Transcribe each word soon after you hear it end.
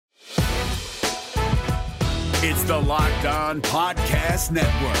It's the Locked On Podcast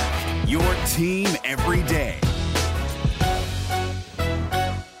Network, your team every day.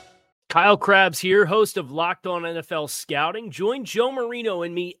 Kyle Krabs here, host of Locked On NFL Scouting. Join Joe Marino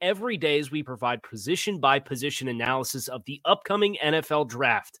and me every day as we provide position-by-position analysis of the upcoming NFL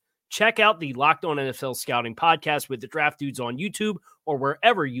Draft. Check out the Locked On NFL Scouting podcast with the Draft Dudes on YouTube or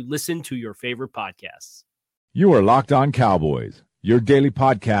wherever you listen to your favorite podcasts. You are Locked On Cowboys, your daily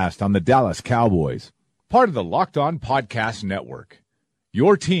podcast on the Dallas Cowboys. Part of the Locked On Podcast Network,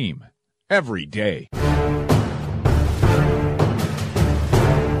 your team every day.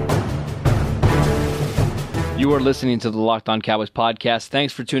 You are listening to the Locked On Cowboys podcast.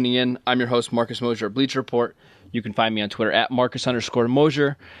 Thanks for tuning in. I'm your host, Marcus Mosher of Bleacher Report. You can find me on Twitter at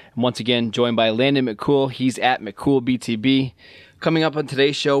Marcus_Mosher. And once again, joined by Landon McCool. He's at McCoolBTB. Coming up on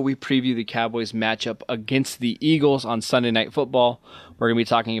today's show, we preview the Cowboys matchup against the Eagles on Sunday Night Football. We're going to be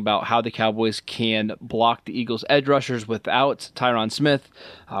talking about how the Cowboys can block the Eagles' edge rushers without Tyron Smith.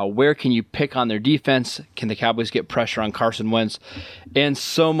 Where can you pick on their defense? Can the Cowboys get pressure on Carson Wentz? And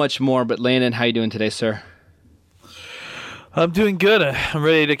so much more. But Landon, how you doing today, sir? I'm doing good. I'm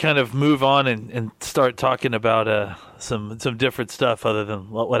ready to kind of move on and start talking about some different stuff other than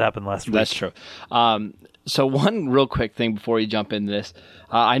what happened last week. That's true. So one real quick thing before you jump into this.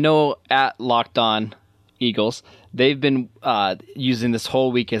 I know at Locked On Eagles, they've been using this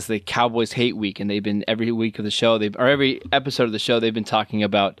whole week as the Cowboys Hate Week, and they've been every week of the show, every episode of the show, they've been talking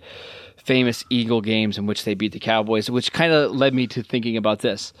about famous Eagle games in which they beat the Cowboys, which kind of led me to thinking about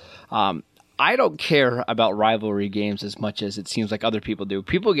this. I don't care about rivalry games as much as it seems like other people do.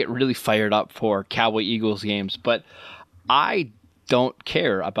 People get really fired up for Cowboy-Eagles games, but I don't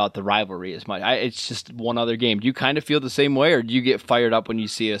care about the rivalry as much. It's just one other game. Do you kind of feel the same way, or do you get fired up when you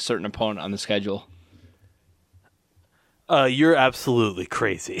see a certain opponent on the schedule? You're absolutely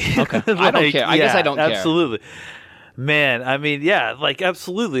crazy. Okay. I don't care. I guess I don't care. Absolutely. Man, I mean, yeah, like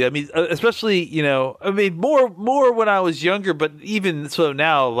absolutely. I mean, especially, more when I was younger, but even so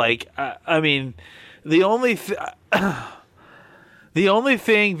now, like, I mean, the only thing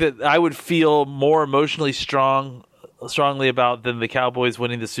that I would feel more emotionally strongly about than the Cowboys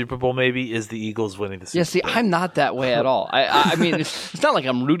winning the Super Bowl maybe is the Eagles winning the Super Bowl. Yeah, see, I'm not that way at all. I mean, it's not like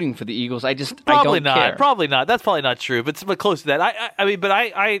I'm rooting for the Eagles. I don't care. Probably not. That's probably not true, but close to that.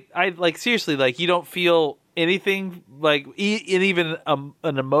 I like seriously, like you don't feel anything like even an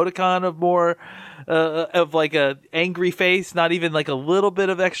emoticon of more of like a angry face, not even like a little bit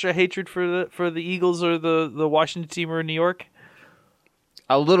of extra hatred for the Eagles or the Washington team or in New York.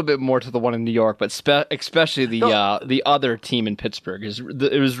 A little bit more to the one in New York, but especially the other team in Pittsburgh.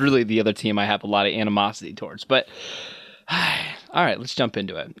 It was really the other team I have a lot of animosity towards. But all right, let's jump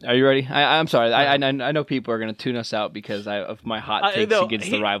into it. Are you ready? I'm sorry. I know people are going to tune us out because of my hot takes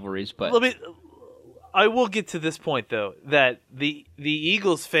against the rivalries. But I will get to this point though, that the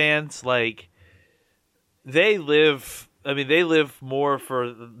Eagles fans, like, they live more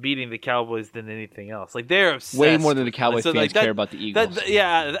for beating the Cowboys than anything else. Like, they're obsessed. Way more than the Cowboys fans care about the Eagles.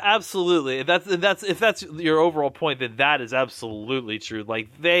 Yeah, absolutely. If that's your overall point, then that is absolutely true. Like,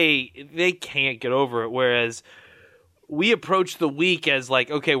 they can't get over it. Whereas we approach the week as like,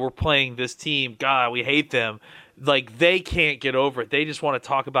 okay, we're playing this team. God, we hate them. Like, they can't get over it. They just want to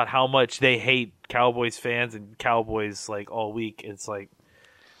talk about how much they hate Cowboys fans and Cowboys like all week. It's like,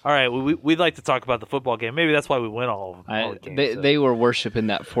 all right, we'd like to talk about the football game. Maybe that's why we win all the games. They were worshiping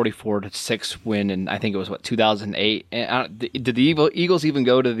that 44-6 win, and I think it was 2008. And did the Eagles even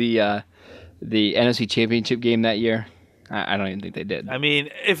go to the NFC Championship game that year? I don't even think they did. I mean,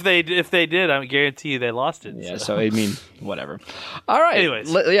 if they did, I guarantee you they lost it. Yeah, so I mean, whatever. All right.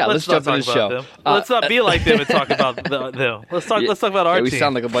 Anyways, let's jump into the show. Let's not be like them and talk about them. Let's talk about our team. We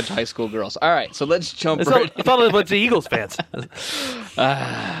sound like a bunch of high school girls. All right, so let's jump. I thought it was a bunch of Eagles fans.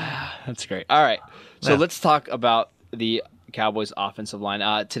 That's great. All right, so let's talk about the Cowboys' offensive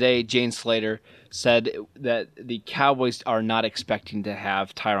line. Today, Jane Slater said that the Cowboys are not expecting to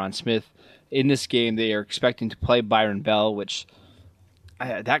have Tyron Smith in this game. They are expecting to play Byron Bell, which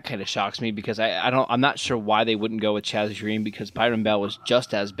that kind of shocks me because I'm not sure why they wouldn't go with Chaz Green, because Byron Bell was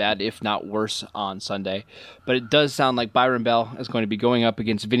just as bad, if not worse, on Sunday. But it does sound like Byron Bell is going to be going up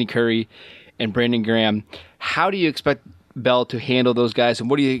against Vinny Curry and Brandon Graham. How do you expect Bell to handle those guys, and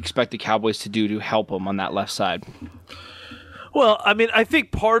what do you expect the Cowboys to do to help them on that left side? Well, I mean, I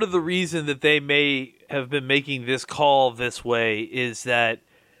think part of the reason that they may have been making this call this way is that,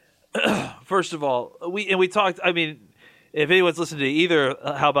 first of all, we talked. I mean, if anyone's listened to either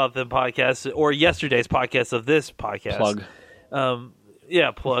How About Them podcast or yesterday's podcast of this podcast, plug.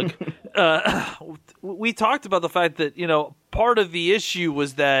 Plug. We talked about the fact that part of the issue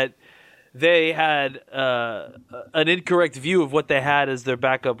was that they had an incorrect view of what they had as their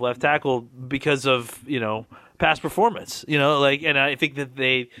backup left tackle because of, past performance, and I think that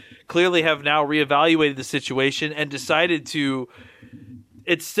they clearly have now reevaluated the situation and decided to,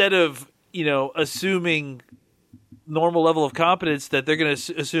 instead of, assuming normal level of competence, that they're going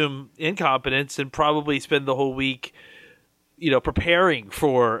to assume incompetence and probably spend the whole week, preparing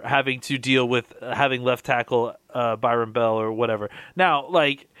for having to deal with having left tackle Byron Bell or whatever. Now,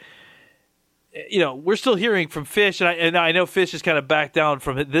 we're still hearing from Fish, and I know Fish has kind of backed down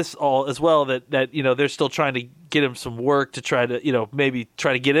from this all as well. That they're still trying to get him some work to try to maybe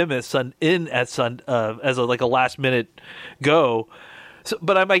try to get him as a last minute go. So,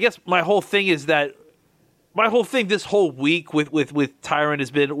 but I guess my whole thing is that this whole week with Tyron has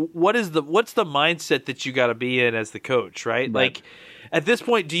been what's the mindset that you got to be in as the coach, right? Like, at this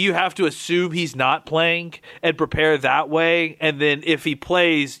point, do you have to assume he's not playing and prepare that way? And then if he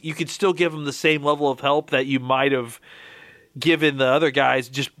plays, you could still give him the same level of help that you might have given the other guys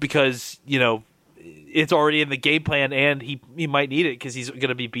just because, it's already in the game plan and he might need it because he's going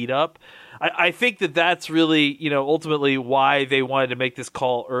to be beat up. I think that's really, ultimately why they wanted to make this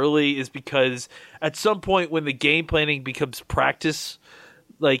call early, is because at some point when the game planning becomes practice,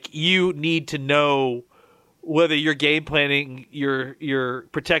 you need to know whether you're game planning your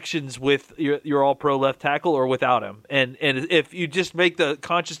protections with your all-pro left tackle or without him. And if you just make the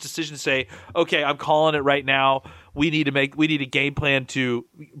conscious decision to say, okay, I'm calling it right now, we need a game plan to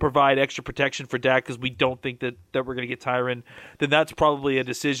provide extra protection for Dak because we don't think that we're going to get Tyron, then that's probably a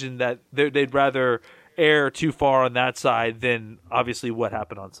decision that they'd rather err too far on that side than obviously what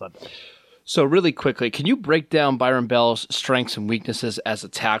happened on Sunday. So really quickly, can you break down Byron Bell's strengths and weaknesses as a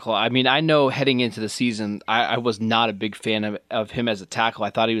tackle? I mean, I know heading into the season, I was not a big fan of him as a tackle. I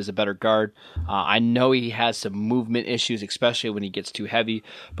thought he was a better guard. I know he has some movement issues, especially when he gets too heavy.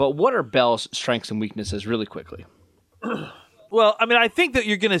 But what are Bell's strengths and weaknesses really quickly? Well, I mean, I think that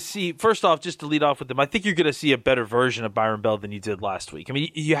you're going to see, first off, just to lead off with them, I think you're going to see a better version of Byron Bell than you did last week. I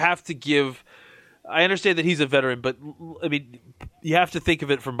mean, you have to give... I understand that he's a veteran, but I mean, you have to think of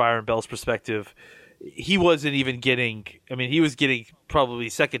it from Byron Bell's perspective. He wasn't even getting, he was getting probably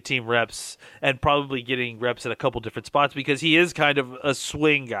second team reps and probably getting reps at a couple different spots because he is kind of a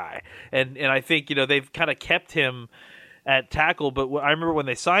swing guy. And I think, they've kind of kept him at tackle, but I remember when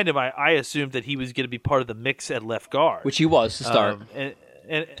they signed him, I assumed that he was going to be part of the mix at left guard. Which he was to start.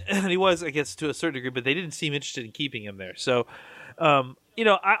 And he was, I guess, to a certain degree, but they didn't seem interested in keeping him there. So,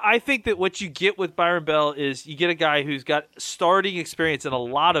 I think that what you get with Byron Bell is you get a guy who's got starting experience and a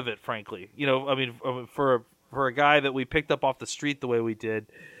lot of it, frankly. For a guy that we picked up off the street the way we did,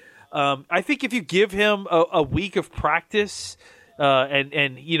 I think if you give him a week of practice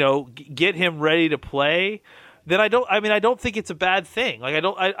and get him ready to play, then I don't think it's a bad thing.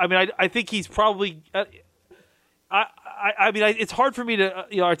 I think he's probably. It's hard for me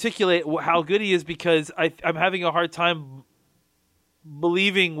to articulate how good he is because I'm having a hard time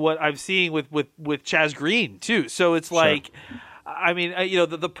believing what I'm seeing with Chaz Green too. So it's like, sure.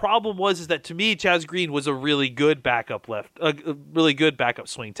 The problem is that to me, Chaz Green was a really good backup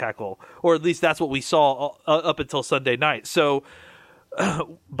swing tackle, or at least that's what we saw up until Sunday night. So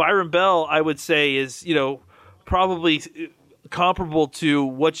Byron Bell, I would say, is probably comparable to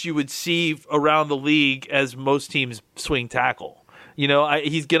what you would see around the league as most teams swing tackle.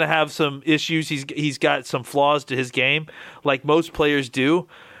 He's going to have some issues. He's got some flaws to his game, like most players do.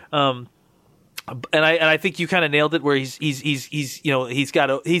 And I think you kind of nailed it. Where he's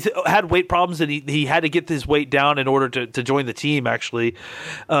had weight problems and he had to get his weight down in order to join the team actually.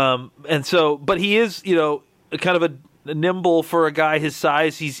 But he is kind of a nimble for a guy his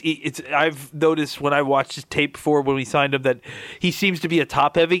size. I've noticed when I watched his tape before when we signed him that he seems to be a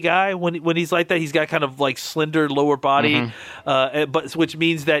top heavy guy when he's like that. He's got kind of like slender lower body, but which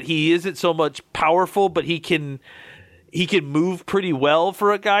means that he isn't so much powerful, but he can move pretty well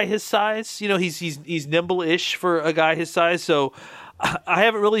for a guy his size. He's nimble-ish for a guy his size. So I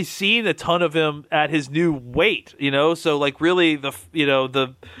haven't really seen a ton of him at his new weight. So like really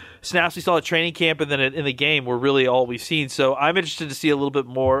the snaps we saw at training camp and then in the game were really all we've seen. So I'm interested to see a little bit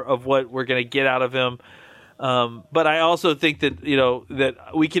more of what we're going to get out of him. But I also think that, that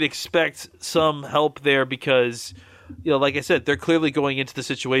we can expect some help there because, like I said, they're clearly going into the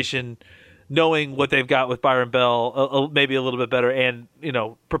situation knowing what they've got with Byron Bell, maybe a little bit better, and,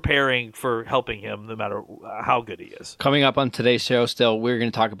 preparing for helping him no matter how good he is. Coming up on today's show still, we're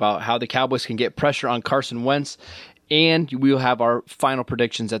going to talk about how the Cowboys can get pressure on Carson Wentz, and we'll have our final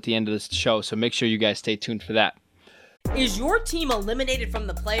predictions at the end of this show, so make sure you guys stay tuned for that. Is your team eliminated from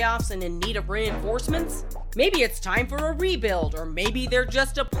the playoffs and in need of reinforcements? Maybe it's time for a rebuild, or maybe they're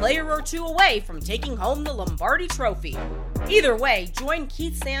just a player or two away from taking home the Lombardi Trophy. Either way, join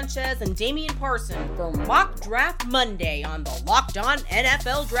Keith Sanchez and Damian Parson for Mock Draft Monday on the Locked On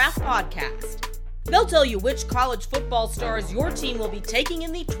NFL Draft Podcast. They'll tell you which college football stars your team will be taking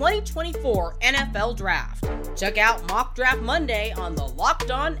in the 2024 NFL Draft. Check out Mock Draft Monday on the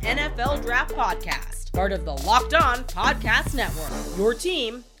Locked On NFL Draft Podcast, part of the Locked On Podcast Network. Your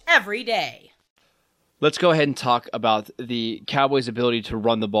team every day. Let's go ahead and talk about the Cowboys' ability to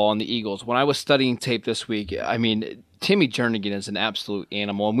run the ball on the Eagles. When I was studying tape this week, I mean, Timmy Jernigan is an absolute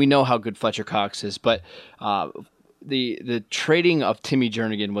animal, and we know how good Fletcher Cox is, but the trading of Timmy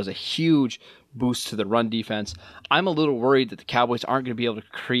Jernigan was a huge boost to the run defense. I'm a little worried that the Cowboys aren't going to be able to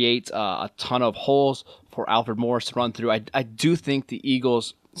create a ton of holes for Alfred Morris to run through. I do think the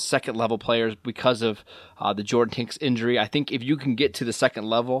Eagles' second level players, because of the Jordan Tinks injury, I think if you can get to the second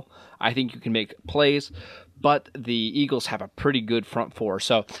level, I think you can make plays. But the Eagles have a pretty good front four.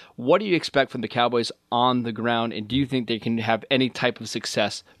 So what do you expect from the Cowboys on the ground, and do you think they can have any type of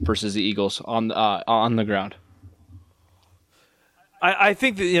success versus the Eagles on the ground? I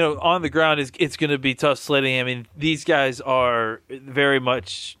think that, on the ground it's going to be tough sledding. I mean, these guys are very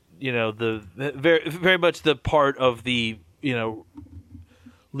much, very much the part of the,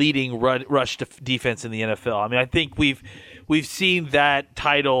 leading rush defense in the NFL. I mean, I think we've seen that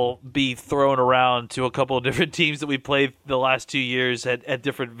title be thrown around to a couple of different teams that we played the last 2 years at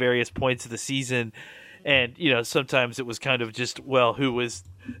different various points of the season. And, sometimes it was kind of just, who was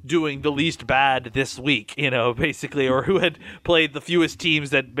doing the least bad this week, basically, or who had played the fewest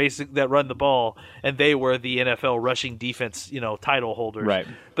teams that run the ball, and they were the NFL rushing defense, title holders. Right.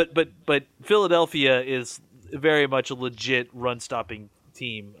 But Philadelphia is very much a legit run stopping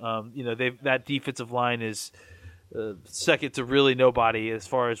team. That defensive line is second to really nobody as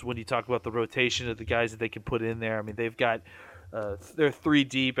far as when you talk about the rotation of the guys that they can put in there. I mean, they've got they're three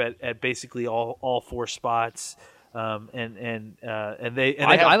deep at basically all four spots. I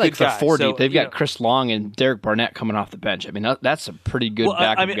like the 4 deep. So, they've got Chris Long and Derek Barnett coming off the bench. I mean, that's a pretty good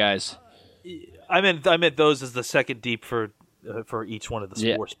backup guys. I meant those as the second deep for each one of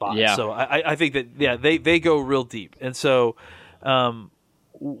the 4 spots. Yeah. So I think that they go real deep. And so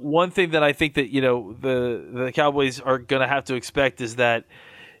one thing that I think that the Cowboys are going to have to expect is that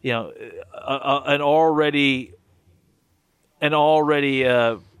an already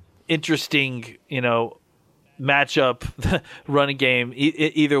interesting matchup running game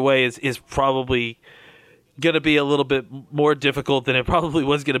either way is probably going to be a little bit more difficult than it probably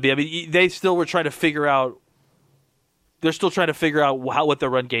was going to be. I mean, they're still trying to figure out what the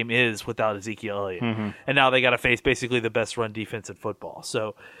run game is without Ezekiel Elliott. Mm-hmm. And now they got to face basically the best run defense in football.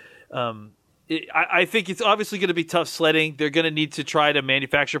 So I think it's obviously going to be tough sledding. They're going to need to try to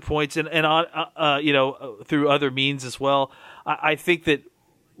manufacture points and through other means as well. I think that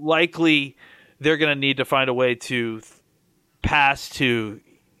likely they're going to need to find a way to pass to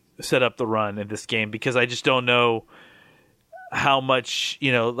set up the run in this game, because I just don't know how much,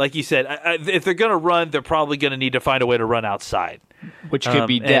 like you said, if they're going to run, they're probably going to need to find a way to run outside. Which could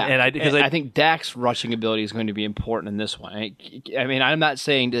be Dak. I think Dak's rushing ability is going to be important in this one. I mean, I'm not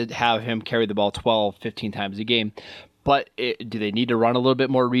saying to have him carry the ball 12, 15 times a game, but do they need to run a little bit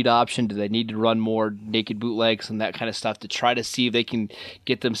more read option? Do they need to run more naked bootlegs and that kind of stuff to try to see if they can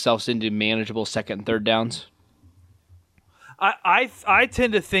get themselves into manageable second and third downs? I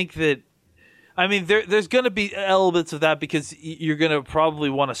tend to think that, I mean, there's going to be elements of that, because you're going to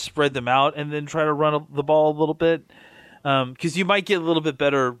probably want to spread them out and then try to run the ball a little bit, because you might get a little bit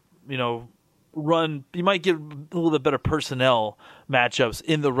better, you might get a little bit better personnel matchups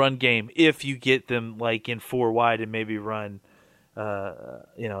in the run game if you get them like in 4 wide and maybe run,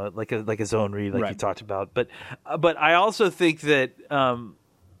 like a zone read like you talked about. But I also think that,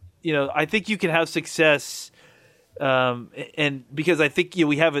 I think you can have success. And because I think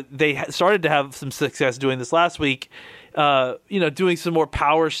they started to have some success doing this last week, doing some more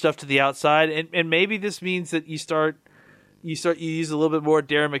power stuff to the outside, and maybe this means that you use a little bit more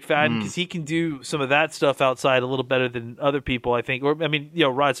Darren McFadden, because he can do some of that stuff outside a little better than other people, I think. Or I mean,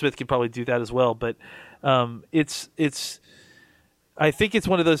 Rod Smith can probably do that as well. But it's I think it's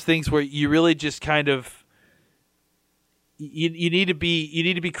one of those things where you really just kind of you need to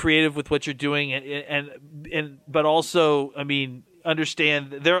be creative with what you're doing, and but also, I mean,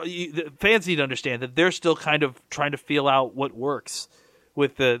 understand the fans need to understand that they're still kind of trying to feel out what works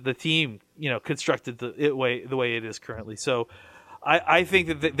with the team, constructed the way it is currently. So I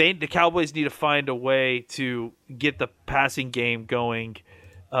think that the Cowboys need to find a way to get the passing game going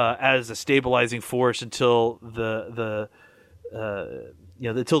as a stabilizing force until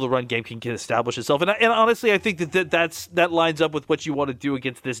until the run game can establish itself. And honestly, I think that lines up with what you want to do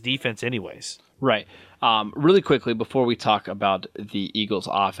against this defense anyways. Right. Really quickly, before we talk about the Eagles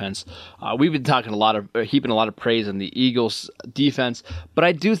offense, we've been heaping a lot of praise on the Eagles defense, but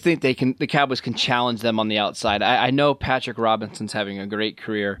I do think the Cowboys can challenge them on the outside. I know Patrick Robinson's having a great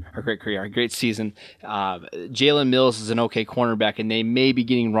season. Jalen Mills is an okay cornerback, and they may be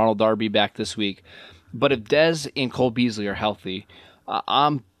getting Ronald Darby back this week. But if Dez and Cole Beasley are healthy,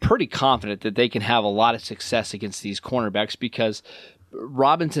 I'm pretty confident that they can have a lot of success against these cornerbacks because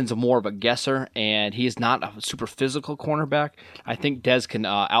Robinson's more of a guesser, and he is not a super physical cornerback. I think Dez can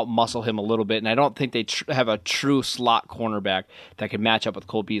out-muscle him a little bit, and I don't think they have a true slot cornerback that can match up with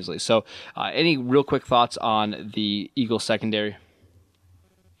Cole Beasley. So any real quick thoughts on the Eagles secondary?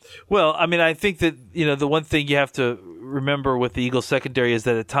 Well, I mean, I think that, the one thing you have to remember with the Eagles secondary is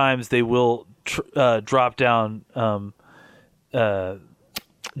that at times they will drop down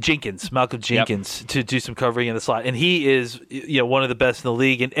Malcolm Jenkins, to do some covering in the slot, and he is one of the best in the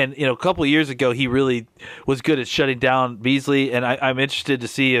league. And a couple of years ago, he really was good at shutting down Beasley, and I'm interested to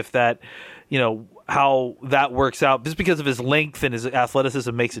see if that how that works out. Just because of his length and his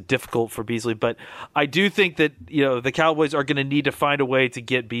athleticism makes it difficult for Beasley, but I do think that the Cowboys are going to need to find a way to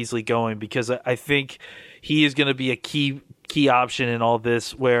get Beasley going, because I think he is going to be a key option in all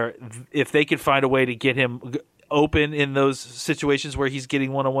this. Where if they could find a way to get him open in those situations where he's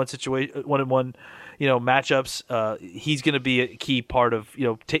getting one-on-one matchups, he's going to be a key part of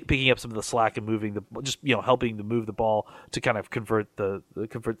picking up some of the slack and moving helping to move the ball to kind of convert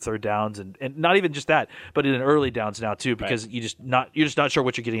third downs and not even just that, but in early downs now too, because you're just not sure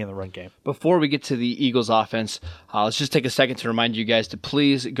what you're getting in the run game. Before we get to the Eagles offense, let's just take a second to remind you guys to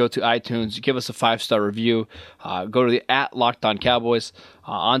please go to iTunes, give us a 5-star review, go to the @LockedOnCowboys.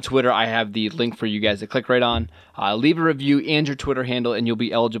 On Twitter, I have the link for you guys to click right on. Leave a review and your Twitter handle, and you'll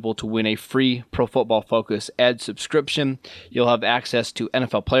be eligible to win a free Pro Football Focus Ed subscription. You'll have access to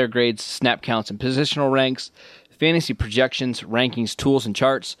NFL player grades, snap counts and positional ranks, fantasy projections, rankings, tools, and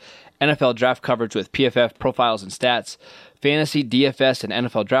charts, NFL draft coverage with PFF profiles and stats, fantasy, DFS, and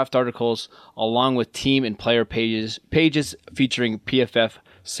NFL draft articles, along with team and player pages featuring PFF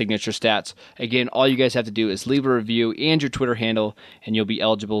signature stats. Again, all you guys have to do is leave a review and your Twitter handle, and you'll be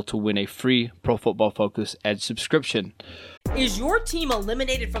eligible to win a free Pro Football Focus Ed subscription. Is your team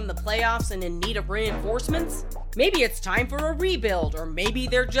eliminated from the playoffs and in need of reinforcements? Maybe it's time for a rebuild, or maybe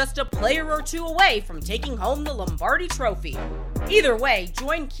they're just a player or two away from taking home the Lombardi Trophy. Either way,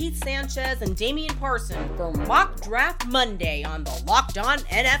 join Keith Sanchez and Damian Parson for Mock Draft Monday on the Locked On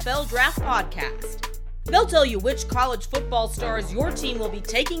NFL Draft Podcast. They'll tell you which college football stars your team will be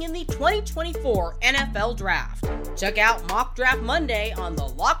taking in the 2024 NFL Draft. Check out Mock Draft Monday on the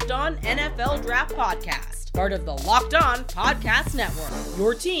Locked On NFL Draft Podcast, part of the Locked On Podcast Network.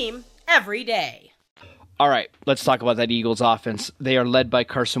 Your team every day. All right, let's talk about that Eagles offense. They are led by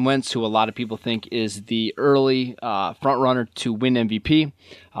Carson Wentz, who a lot of people think is the early front runner to win MVP.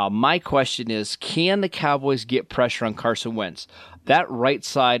 My question is, can the Cowboys get pressure on Carson Wentz? That right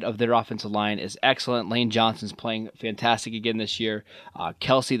side of their offensive line is excellent. Lane Johnson's playing fantastic again this year.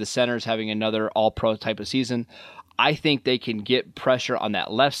 Kelsey, the center, is having another all-pro type of season. I think they can get pressure on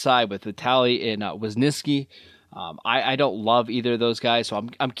that left side with Vitali and Wisniewski. I don't love either of those guys, so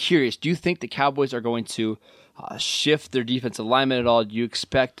I'm curious. Do you think the Cowboys are going to shift their defensive alignment at all? Do you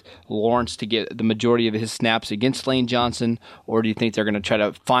expect Lawrence to get the majority of his snaps against Lane Johnson, or do you think they're going to try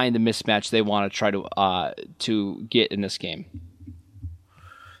to find the mismatch they want to try to get in this game?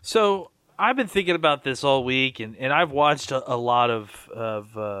 So I've been thinking about this all week, and I've watched a lot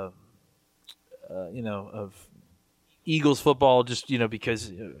of Eagles football, just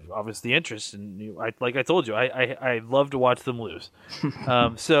because obviously interest, and like I told you, I love to watch them lose.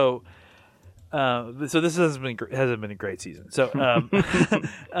 So this hasn't been a great season. So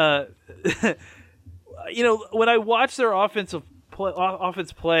when I watch their offense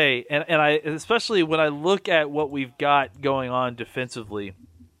play, and I especially when I look at what we've got going on defensively.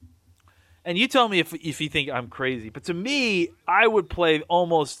 And you tell me if you think I'm crazy, but to me, I would play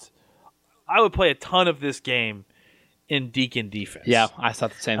a ton of this game in Deacon defense. Yeah, I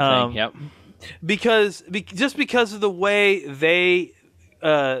thought the same thing. Yep. Because of the way they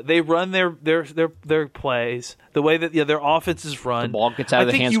run their plays, the way that their offense is run, the ball gets out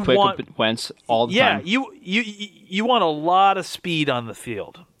of the hands quick with Wentz all the time. Yeah, you want a lot of speed on the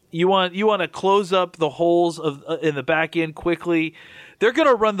field. You want to close up the holes in the back end quickly. They're going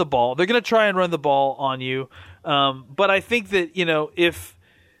to run the ball. They're going to try and run the ball on you. But I think that,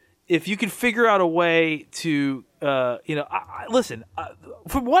 if you can figure out a way to, listen,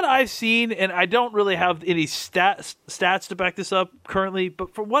 from what I've seen, and I don't really have any stats to back this up currently,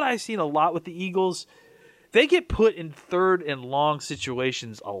 but from what I've seen a lot with the Eagles, they get put in third and long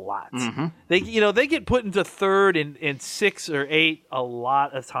situations a lot. Mm-hmm. They get put into third and 6 or 8 a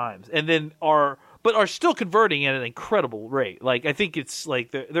lot of times, and then are still converting at an incredible rate. Like, I think it's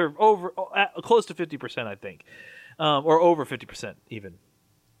like they're over close to 50%, I think, or over 50% even.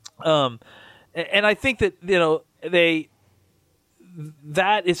 And I think that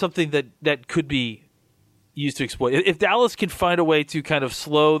that is something that could be used to exploit. If Dallas can find a way to kind of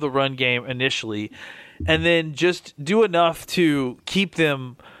slow the run game initially, and then just do enough to keep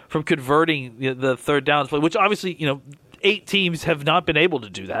them from converting the third downs play, which obviously 8 teams have not been able to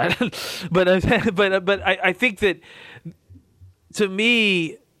do that. but I think that, to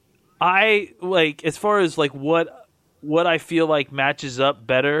me, I like, as far as like what I feel like matches up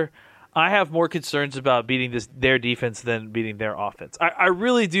better, I have more concerns about beating their defense than beating their offense. I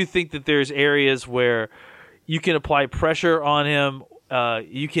really do think that there's areas where you can apply pressure on him.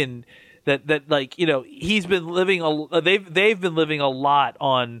 You can he's been living they've been living a lot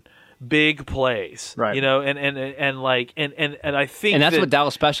on big plays, right? And I think, and that's what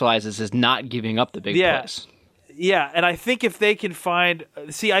Dallas specializes, is not giving up the big plays. Yeah, and I think if they can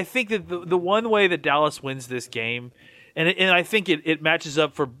I think that the one way that Dallas wins this game, and I think it matches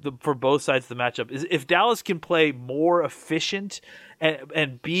up for both sides of the matchup, is if Dallas can play more efficient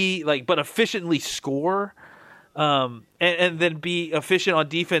and be like, but efficiently score, and then be efficient on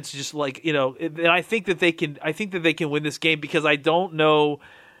defense, just like, and I think that they can win this game, because I don't know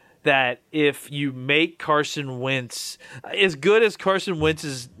that if you make Carson Wentz, as good as Carson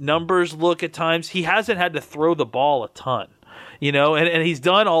Wentz's numbers look at times, he hasn't had to throw the ball a ton, and he's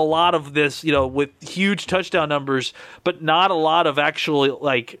done a lot of this, with huge touchdown numbers, but not a lot of actual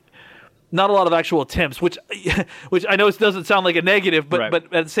attempts, which I know it doesn't sound like a negative, but right.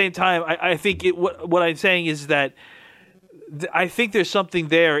 But at the same time, I think what I'm saying is that I think there's something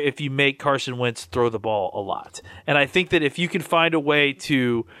there if you make Carson Wentz throw the ball a lot, and I think that if you can find a way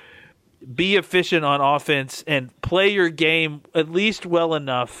to be efficient on offense and play your game at least well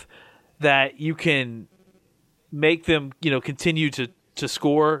enough that you can make them, continue to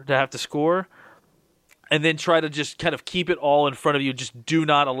have to score, and then try to just kind of keep it all in front of you. Just do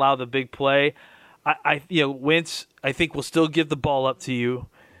not allow the big play. Wentz, I think, will still give the ball up to you.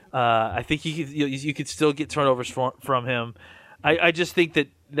 I think you could still get turnovers from him. I just think that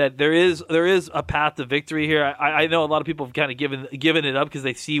there is a path to victory here. I know a lot of people have kind of given it up because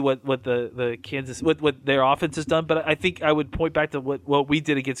they see what the Kansas what their offense has done, but I think I would point back to what we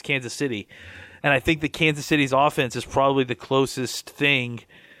did against Kansas City, and I think that Kansas City's offense is probably the closest thing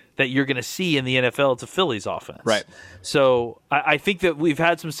that you're going to see in the NFL to Philly's offense. Right. So I think that we've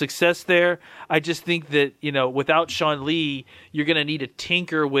had some success there. I just think that, without Sean Lee, you're going to need to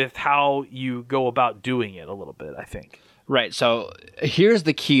tinker with how you go about doing it a little bit, I think. Right. So here's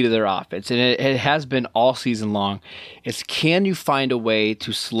the key to their offense, and it has been all season long, is can you find a way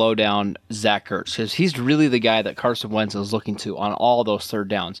to slow down Zach Ertz? Because he's really the guy that Carson Wentz is looking to on all those third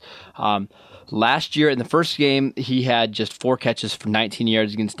downs. Last year, in the first game, he had just 4 catches for 19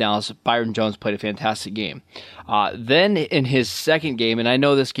 yards against Dallas. Byron Jones played a fantastic game. Then in his second game, and I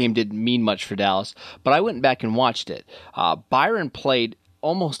know this game didn't mean much for Dallas, but I went back and watched it. Byron played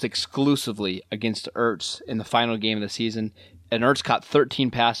almost exclusively against Ertz in the final game of the season, and Ertz caught 13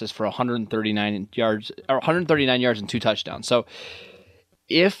 passes for 139 yards and 2 touchdowns. So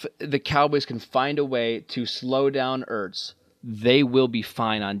if the Cowboys can find a way to slow down Ertz, they will be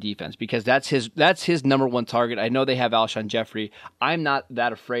fine on defense, because that's his number one target. I know they have Alshon Jeffrey. I'm not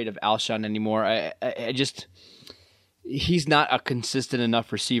that afraid of Alshon anymore. I just, he's not a consistent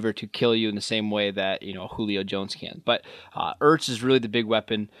enough receiver to kill you in the same way that Julio Jones can. But Ertz is really the big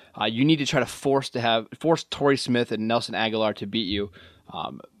weapon. You need to try to force Torrey Smith and Nelson Aguilar to beat you,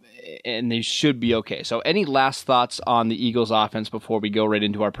 and they should be okay. So, any last thoughts on the Eagles' offense before we go right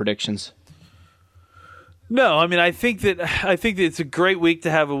into our predictions? No, I mean, I think that it's a great week to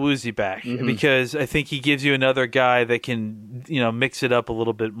have Awuzie back, because I think he gives you another guy that can, mix it up a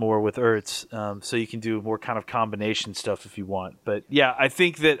little bit more with Ertz, so you can do more kind of combination stuff if you want. But yeah, I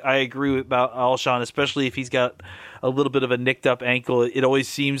think that I agree about Alshon, especially if he's got a little bit of a nicked up ankle. It always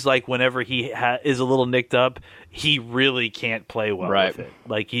seems like whenever he is a little nicked up, he really can't play well with it.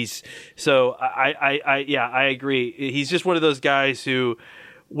 Like I agree. He's just one of those guys who,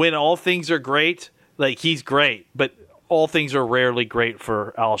 when all things are great, like, he's great, but all things are rarely great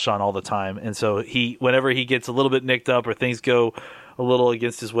for Alshon all the time. And so whenever he gets a little bit nicked up or things go a little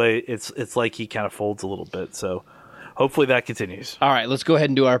against his way, it's like he kind of folds a little bit. So hopefully that continues. All right, let's go ahead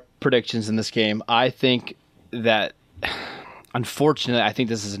and do our predictions in this game. I think that, unfortunately, I think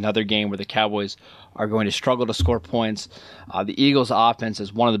this is another game where the Cowboys are going to struggle to score points. The Eagles' offense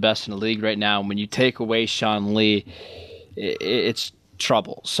is one of the best in the league right now. And when you take away Sean Lee, it's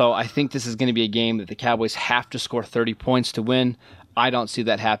trouble. So I think this is going to be a game that the Cowboys have to score 30 points to win. I don't see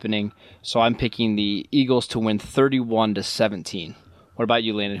that happening. So I'm picking the Eagles to win 31-17. What about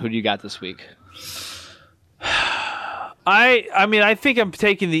you, Landon? Who do you got this week? I mean, I think I'm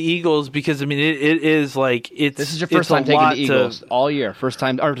taking the Eagles because, I mean, it is like it's. This is your first time taking the Eagles all year. First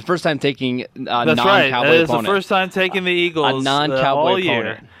time taking a non-Cowboy opponent. It's the first time taking the Eagles a non-Cowboy all opponent.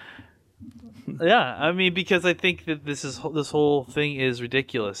 Year. Yeah, I mean, because I think that this whole thing is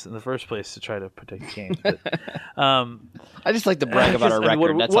ridiculous in the first place to try to predict games. But, I just like to brag about our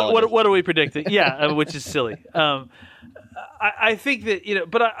record. What are we predicting? Yeah, which is silly. I think that, you know,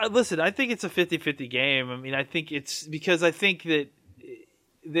 but listen, I think it's a 50-50 game. I mean, I think it's because I think that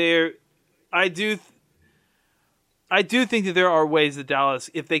I do think that there are ways that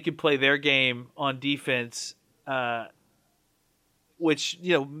Dallas, if they could play their game on defense, which,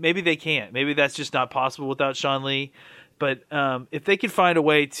 you know, maybe they can't. Maybe that's just not possible without Sean Lee. But if they could find a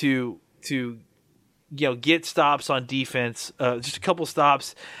way to you know, get stops on defense, just a couple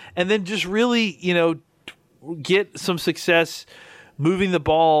stops, and then just really, you know, get some success moving the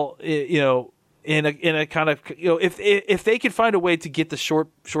ball, you know, in a kind of, you know, if they could find a way to get the short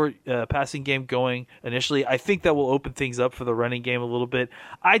passing game going initially, I think that will open things up for the running game a little bit.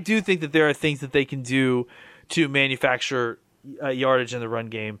 I do think that there are things that they can do to manufacture yardage in the run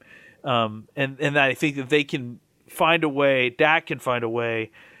game, and I think that they can find a way. Dak can find a way,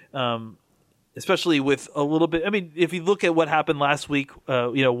 especially with a little bit. I mean, if you look at what happened last week,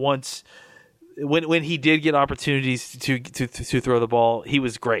 you know, once. When he did get opportunities to throw the ball, he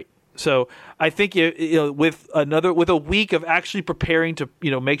was great. So I think, you know, with a week of actually preparing to,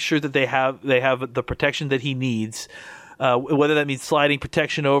 you know, make sure that they have the protection that he needs, whether that means sliding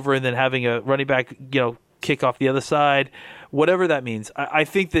protection over and then having a running back, you know, kick off the other side, whatever that means. I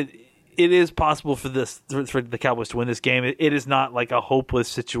think that it is possible for the Cowboys to win this game. It is not like a hopeless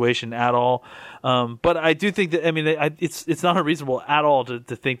situation at all. But I do think that, I mean, it's not unreasonable at all to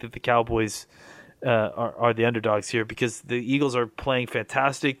think that the Cowboys are the underdogs here, because the Eagles are playing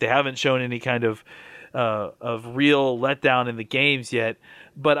fantastic. They haven't shown any kind of real letdown in the games yet.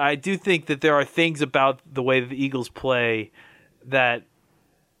 But I do think that there are things about the way that the Eagles play that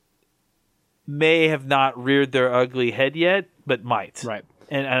may have not reared their ugly head yet, but might. Right.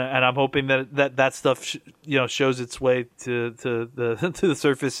 And I'm hoping that stuff you know, shows its way to the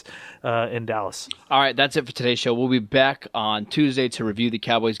surface in Dallas. All right, that's it for today's show. We'll be back on Tuesday to review the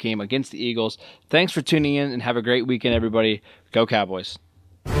Cowboys game against the Eagles. Thanks for tuning in, and have a great weekend, everybody. Go Cowboys.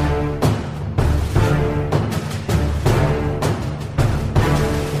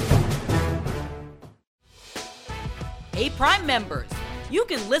 Hey, Prime members, you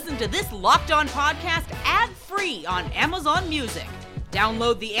can listen to this Locked On podcast ad-free on Amazon Music.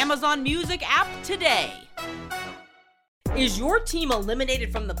 Download the Amazon Music app today. Is your team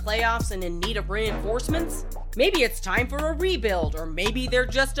eliminated from the playoffs and in need of reinforcements? Maybe it's time for a rebuild, or maybe they're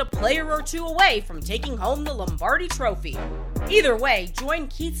just a player or two away from taking home the Lombardi Trophy. Either way, join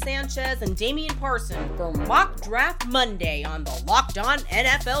Keith Sanchez and Damian Parson for Mock Draft Monday on the Locked On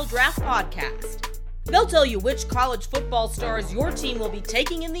NFL Draft Podcast. They'll tell you which college football stars your team will be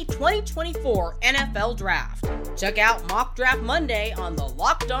taking in the 2024 NFL Draft. Check out Mock Draft Monday on the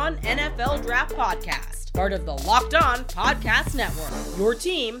Locked On NFL Draft Podcast, part of the Locked On Podcast Network. Your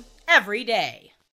team every day.